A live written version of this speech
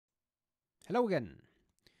Hello again.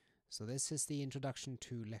 So this is the introduction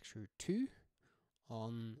to lecture 2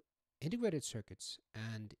 on integrated circuits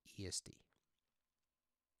and ESD.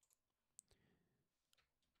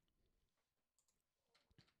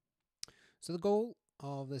 So the goal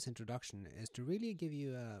of this introduction is to really give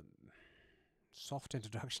you a soft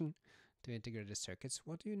introduction to integrated circuits.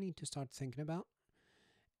 What do you need to start thinking about?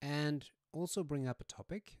 And also bring up a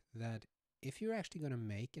topic that if you're actually going to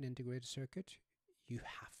make an integrated circuit, you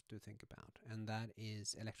have to think about, and that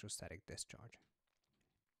is electrostatic discharge.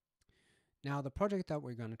 Now, the project that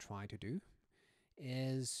we're going to try to do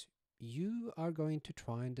is you are going to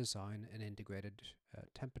try and design an integrated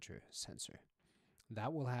temperature sensor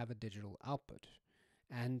that will have a digital output.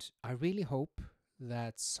 And I really hope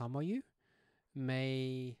that some of you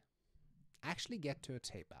may actually get to a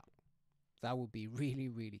tape out. That would be really,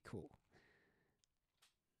 really cool.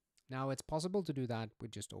 Now, it's possible to do that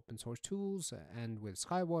with just open source tools and with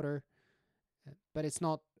Skywater, but it's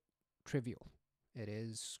not trivial. It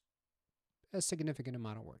is a significant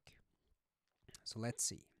amount of work. So let's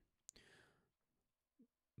see.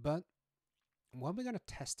 But when we're going to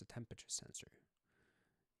test a temperature sensor,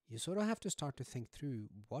 you sort of have to start to think through,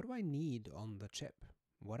 what do I need on the chip?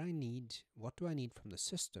 What do I need from the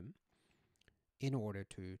system in order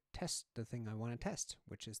to test the thing I want to test,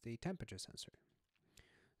 which is the temperature sensor.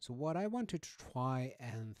 So what I want to try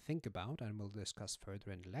and think about, and we'll discuss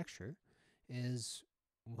further in the lecture, is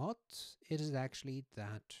what it is actually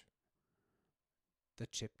that the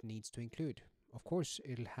chip needs to include. Of course,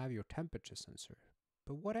 it'll have your temperature sensor,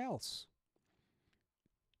 but what else?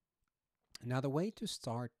 Now, the way to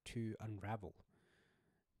start to unravel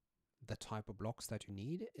the type of blocks that you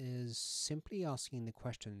need is simply asking the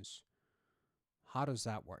questions, how does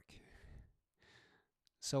that work?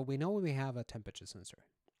 So we know we have a temperature sensor.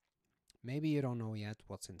 Maybe you don't know yet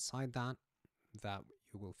what's inside that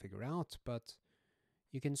you will figure out, but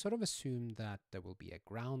you can sort of assume that there will be a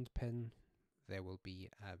ground pin, there will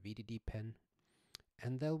be a VDD pin,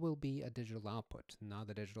 and there will be a digital output. Now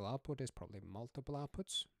the digital output is probably multiple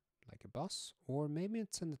outputs, like a bus, or maybe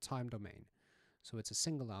it's in the time domain. So it's a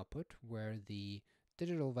single output where the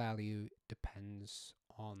digital value depends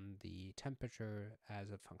on the temperature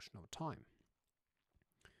as a function of time.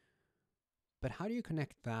 But how do you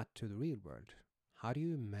connect that to the real world? How do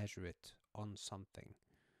you measure it on something?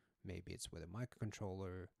 Maybe it's with a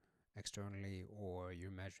microcontroller externally, or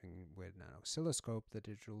you're measuring with an oscilloscope the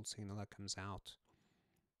digital signal that comes out.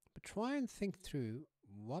 But try and think through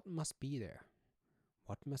what must be there.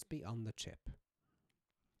 What must be on the chip?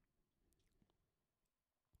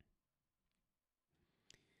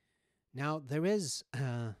 Now, there is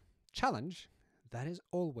a challenge that is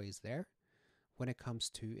always there when it comes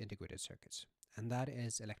to integrated circuits, and that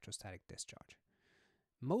is electrostatic discharge.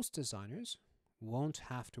 Most designers won't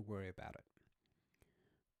have to worry about it,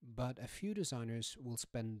 but a few designers will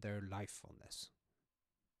spend their life on this.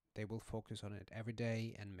 They will focus on it every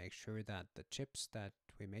day and make sure that the chips that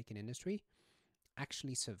we make in industry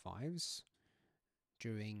actually survives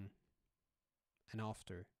during and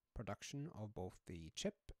after production of both the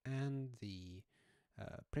chip and the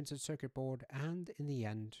printed circuit board, and in the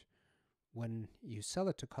end, when you sell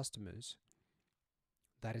it to customers,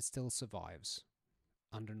 that it still survives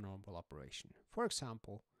under normal operation. For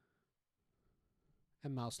example, a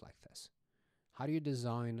mouse like this. How do you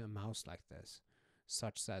design a mouse like this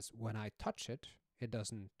such that when I touch it, it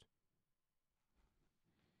doesn't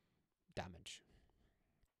damage?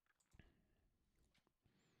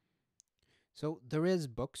 So there is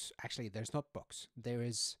books, actually there's not books, there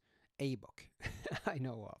is a book I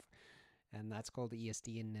know of, and that's called the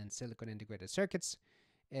ESD and Silicon Integrated Circuits.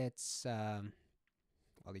 It's,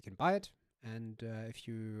 well, you can buy it, and if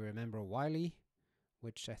you remember Wiley,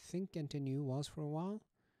 which I think NTNU was for a while,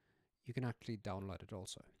 you can actually download it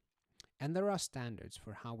also. And there are standards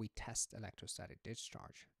for how we test electrostatic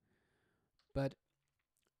discharge, but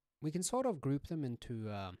we can sort of group them into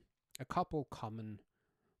a couple common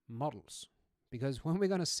models. Because when we're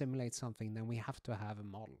going to simulate something, then we have to have a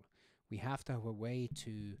model. We have to have a way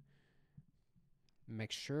to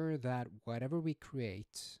make sure that whatever we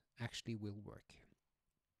create actually will work.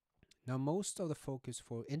 Now, most of the focus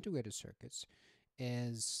for integrated circuits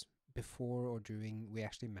is before or during we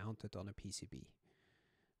actually mount it on a PCB.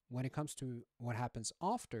 When it comes to what happens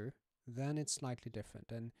after, then it's slightly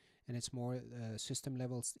different, and it's more system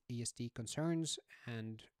level ESD concerns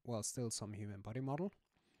and, well, still some human body model.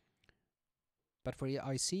 But for the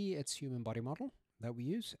IC, it's human body model that we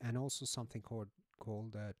use, and also something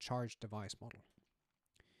called a charge device model.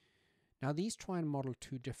 Now, these try and model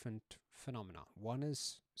two different phenomena. One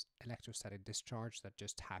is electrostatic discharge that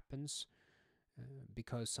just happens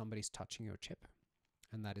because somebody's touching your chip,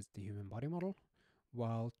 and that is the human body model,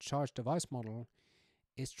 while charge device model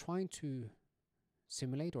is trying to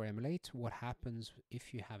simulate or emulate what happens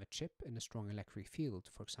if you have a chip in a strong electric field,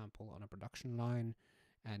 for example, on a production line,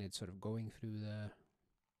 and it's sort of going through the,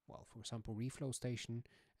 well, for example, reflow station,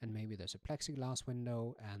 and maybe there's a plexiglass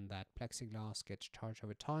window, and that plexiglass gets charged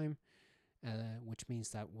over time, which means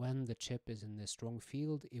that when the chip is in this strong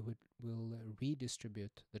field, it will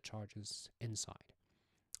redistribute the charges inside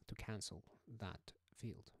to cancel that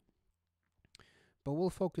field. But we'll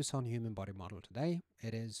focus on human body model today.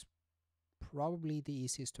 It is probably the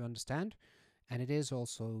easiest to understand, and it is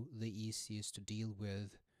also the easiest to deal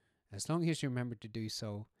with, as long as you remember to do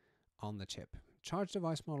so on the chip. Charge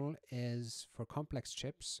device model is for complex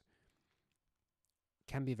chips,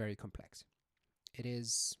 can be very complex. It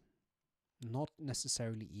is not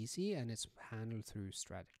necessarily easy, and it's handled through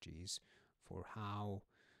strategies for how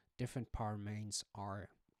different power mains are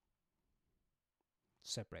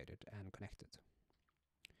separated and connected.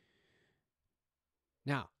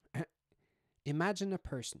 Now, imagine a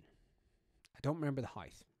person. I don't remember the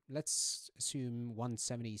height. Let's assume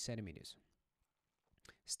 170 centimeters.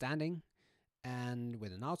 Standing and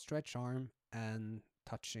with an outstretched arm and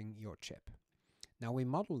touching your chip. Now we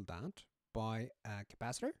modeled that by a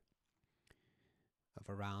capacitor of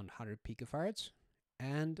around 100 picofarads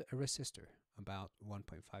and a resistor about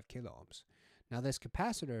 1.5 kilo ohms. Now this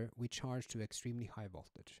capacitor we charge to extremely high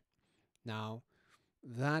voltage. Now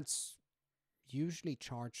that's usually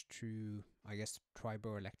charged to, I guess,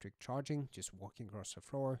 triboelectric charging, just walking across the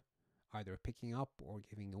floor, either picking up or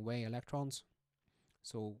giving away electrons.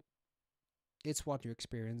 So it's what you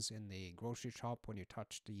experience in the grocery shop when you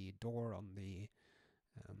touch the door on the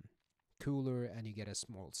cooler and you get a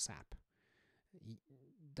small sap.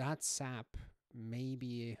 That sap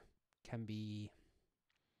maybe can be,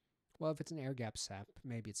 well, if it's an air gap sap,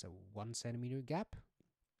 maybe it's a 1 centimeter gap.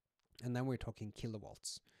 And then we're talking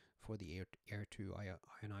kilowatts for the air to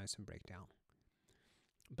ionize and break down.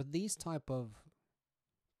 But these type of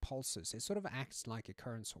pulses, it sort of acts like a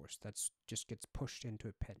current source that just gets pushed into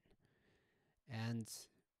a pin. And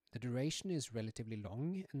the duration is relatively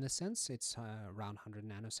long in the sense. It's around 100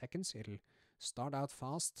 nanoseconds. It'll start out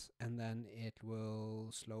fast and then it will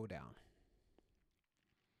slow down.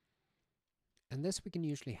 And this we can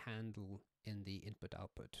usually handle in the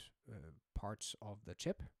input-output parts of the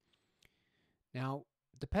chip. Now,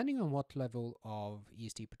 depending on what level of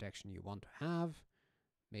ESD protection you want to have,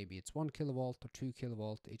 maybe it's 1 kilovolt or 2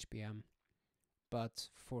 kilovolt HBM, but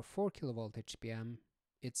for 4 kilovolt HBM,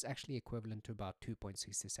 it's actually equivalent to about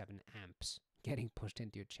 2.67 amps getting pushed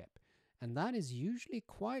into your chip. And that is usually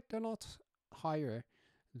quite a lot higher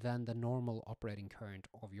than the normal operating current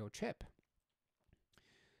of your chip.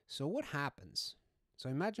 So what happens? So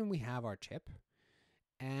imagine we have our chip,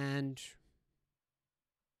 and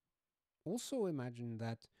also imagine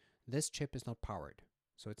that this chip is not powered,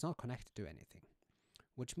 so it's not connected to anything,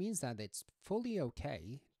 which means that it's fully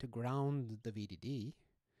okay to ground the VDD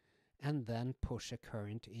and then push a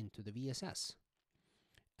current into the VSS.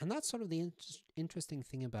 And that's sort of the interesting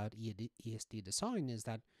thing about ESD design, is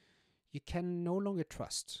that you can no longer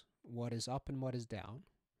trust what is up and what is down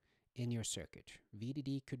in your circuit.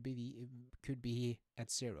 VDD could be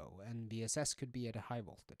at 0 and VSS could be at a high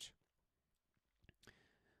voltage.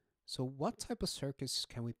 So what type of circuits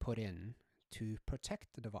can we put in to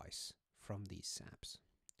protect the device from these saps?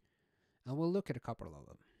 And we'll look at a couple of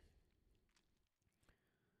them.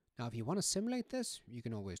 Now, if you want to simulate this, you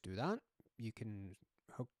can always do that. You can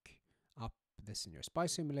hook up this in your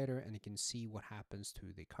SPICE simulator and you can see what happens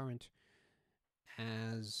to the current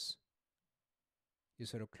as you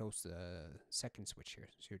sort of close the second switch here.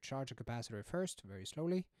 So you charge a capacitor first, very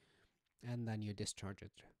slowly, and then you discharge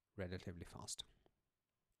it relatively fast.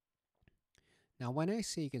 Now, when I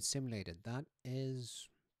say you can simulate it, that is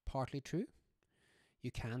partly true.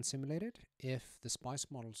 You can simulate it if the SPICE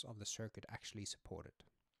models of the circuit actually support it.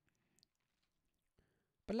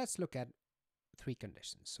 But let's look at 3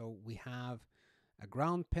 conditions. So we have a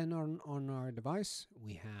ground pin on our device,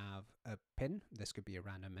 we have a pin, this could be a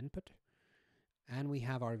random input, and we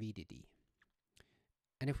have our VDD.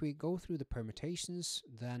 And if we go through the permutations,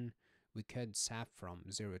 then we could sap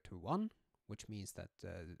from 0 to 1, which means that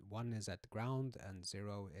 1 is at the ground and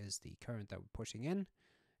 0 is the current that we're pushing in.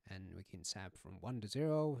 And we can sap from 1 to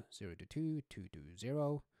 0, 0 to 2, 2 to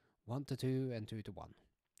 0, 1 to 2, and 2 to 1.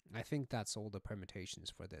 I think that's all the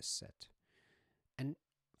permutations for this set. And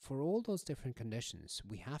for all those different conditions,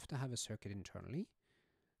 we have to have a circuit internally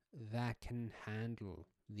that can handle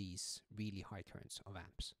these really high currents of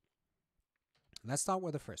amps. Let's start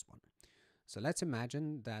with the first one. So let's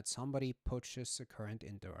imagine that somebody pushes a current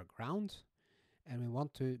into our ground, and we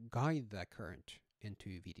want to guide that current into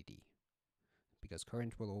VDD, because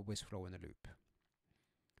current will always flow in a loop.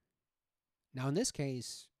 Now in this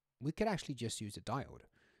case, we could actually just use a diode,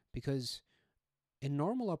 because in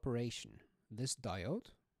normal operation, this diode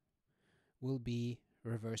will be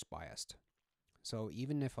reverse biased. So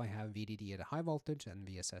even if I have VDD at a high voltage and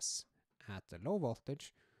VSS at a low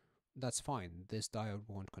voltage, that's fine. This diode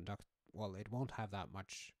won't conduct, well, it won't have that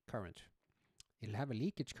much current. It'll have a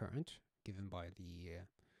leakage current given by the,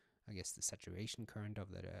 I guess, the saturation current of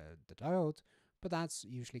the diode, but that's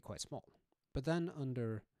usually quite small. But then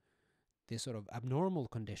under this sort of abnormal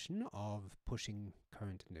condition of pushing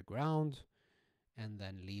current in the ground and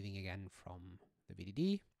then leaving again from the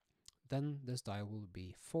VDD, then this diode will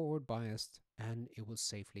be forward biased and it will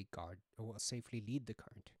safely lead the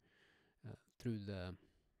current through the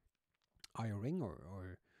IO ring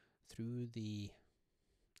or through the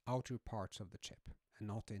outer parts of the chip and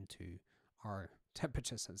not into our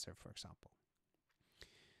temperature sensor, for example.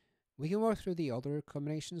 We can work through the other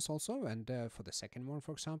combinations also, and for the second one,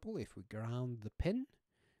 for example, if we ground the pin,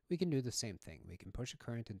 we can do the same thing. We can push a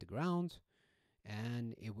current into ground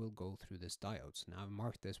and it will go through this diode. So now I've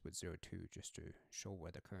marked this with 02 just to show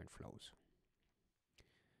where the current flows.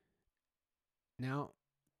 Now,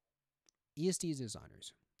 ESD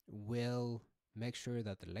designers will make sure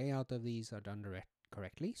that the layout of these are done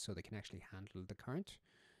correctly so they can actually handle the current.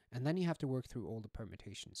 And then you have to work through all the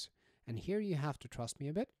permutations. And here you have to trust me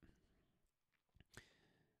a bit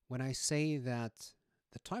when I say that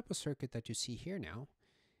the type of circuit that you see here now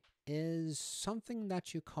is something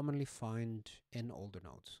that you commonly find in older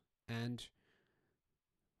nodes. And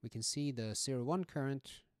we can see the 0,1 current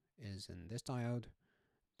is in this diode,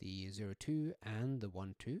 the 0,2 and the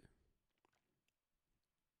 1,2.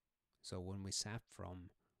 So when we sap from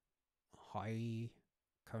high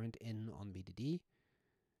current in on VDD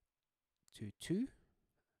to 2,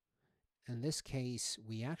 in this case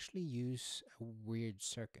we actually use a weird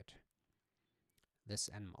circuit, this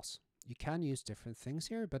NMOS. You can use different things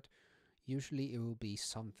here, but usually it will be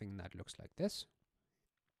something that looks like this.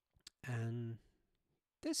 And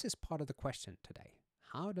this is part of the question today.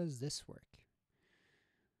 How does this work?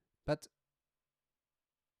 But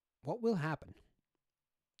what will happen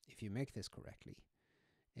if you make this correctly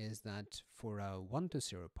is that for a 1 to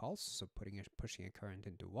 0 pulse, so pushing a current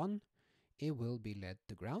into 1, it will be led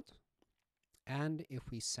to ground. And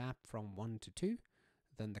if we sap from 1 to 2,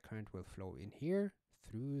 then the current will flow in here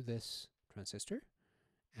through this transistor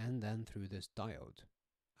and then through this diode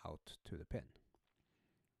out to the pin.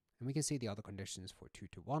 And we can see the other conditions for 2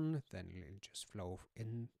 to 1, then it'll just flow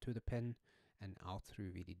into the pin and out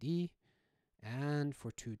through VDD. And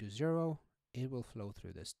for 2 to 0, it will flow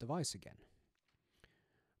through this device again.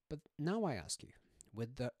 But now I ask you,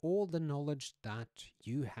 with all the knowledge that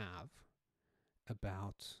you have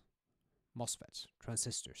about MOSFETs,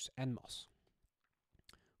 transistors, NMOS,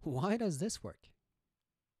 why does this work?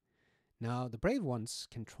 Now, the brave ones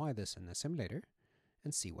can try this in a simulator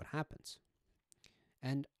and see what happens.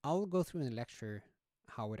 And I'll go through in the lecture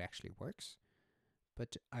how it actually works,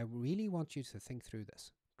 but I really want you to think through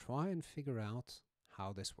this. Try and figure out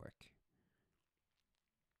how this works.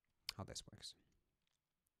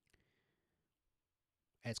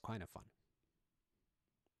 It's kind of fun.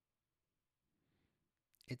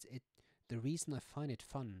 The reason I find it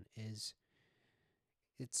fun is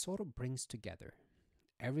it sort of brings together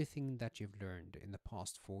everything that you've learned in the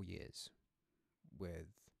past 4 years with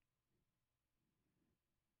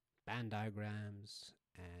band diagrams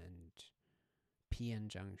and PN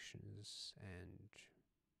junctions and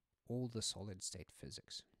all the solid state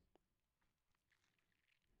physics.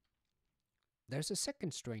 There's a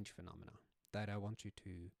second strange phenomena that I want you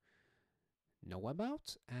to know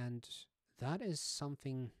about, and that is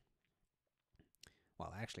something,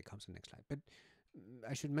 well, it actually comes in the next slide, but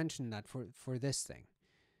I should mention that for this thing,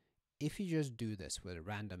 if you just do this with a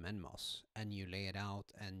random NMOS and you lay it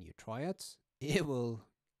out and you try it,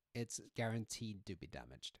 it's guaranteed to be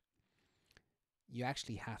damaged. You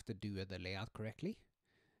actually have to do the layout correctly.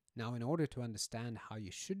 Now, in order to understand how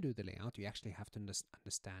you should do the layout, you actually have to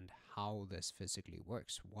understand how this physically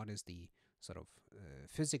works. What is the sort of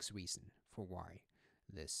physics reason for why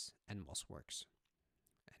this NMOS works?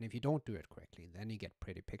 And if you don't do it correctly, then you get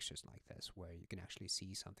pretty pictures like this, where you can actually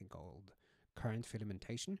see something called current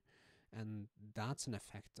filamentation. And that's an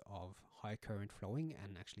effect of high current flowing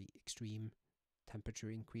and actually extreme temperature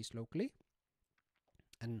increase locally,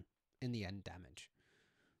 and in the end, damage.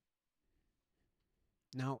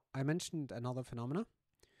 Now, I mentioned another phenomena,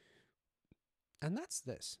 and that's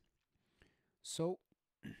this. So,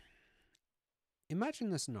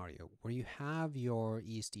 imagine a scenario where you have your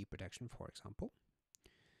ESD protection, for example,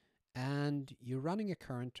 and you're running a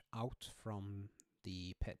current out from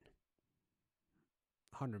the pin,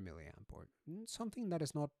 100 milliamp or something that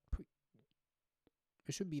is not,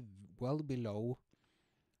 it should be well below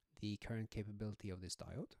the current capability of this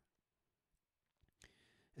diode.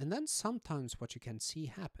 And then sometimes what you can see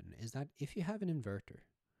happen is that if you have an inverter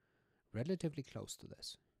relatively close to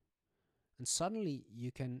this, and suddenly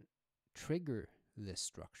you can trigger this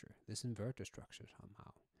structure, this inverter structure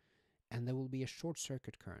somehow, and there will be a short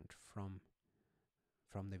circuit current from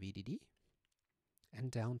the VDD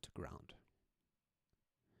and down to ground.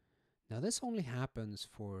 Now this only happens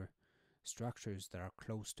for structures that are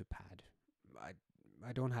close to pad.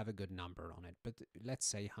 I don't have a good number on it, but let's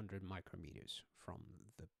say 100 micrometers from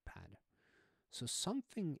the pad. So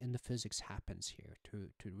something in the physics happens here to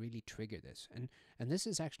really trigger this. And this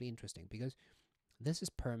is actually interesting because this is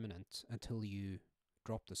permanent until you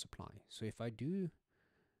drop the supply. So if I do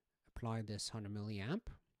apply this 100 milliamp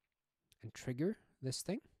and trigger this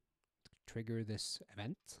thing, trigger this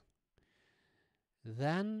event,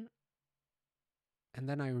 then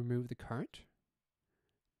I remove the current,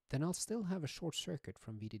 then I'll still have a short circuit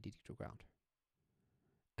from VDD to ground.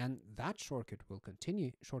 And that short circuit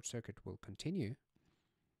will continue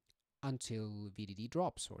until VDD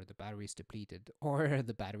drops, or the battery is depleted, or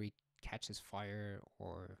the battery catches fire,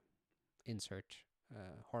 or insert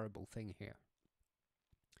horrible thing here.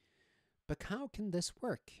 But how can this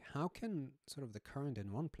work? How can sort of the current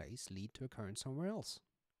in one place lead to a current somewhere else?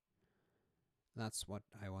 That's what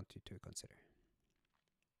I want you to consider.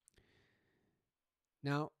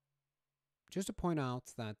 Now, just to point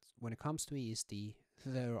out that when it comes to ESD,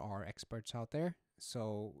 there are experts out there.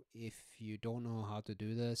 So if you don't know how to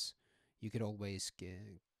do this, you could always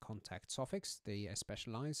contact Sofix. They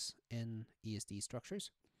specialize in ESD structures.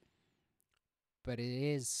 But it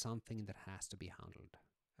is something that has to be handled.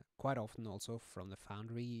 Quite often also from the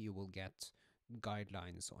foundry, you will get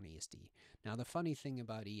guidelines on ESD. Now, the funny thing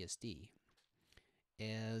about ESD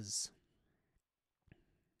is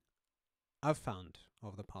I've found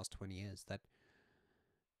over the past 20 years that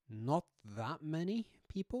not that many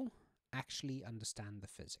people actually understand the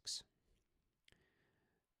physics.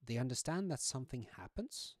 They understand that something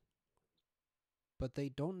happens, but they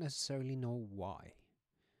don't necessarily know why.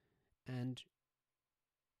 And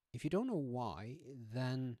if you don't know why,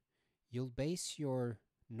 then you'll base your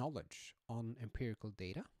knowledge on empirical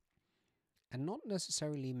data and not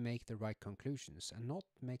necessarily make the right conclusions and not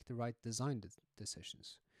make the right design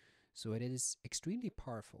decisions. So it is extremely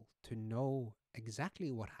powerful to know exactly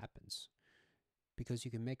what happens, because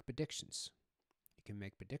you can make predictions. You can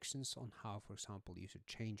make predictions on how, for example, you should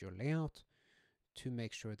change your layout to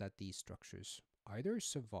make sure that these structures either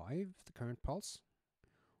survive the current pulse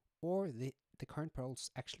or the current pulse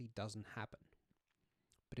actually doesn't happen.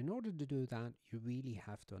 But in order to do that, you really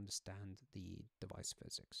have to understand the device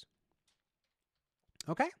physics.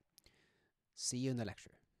 Okay? See you in the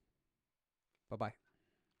lecture. Bye-bye.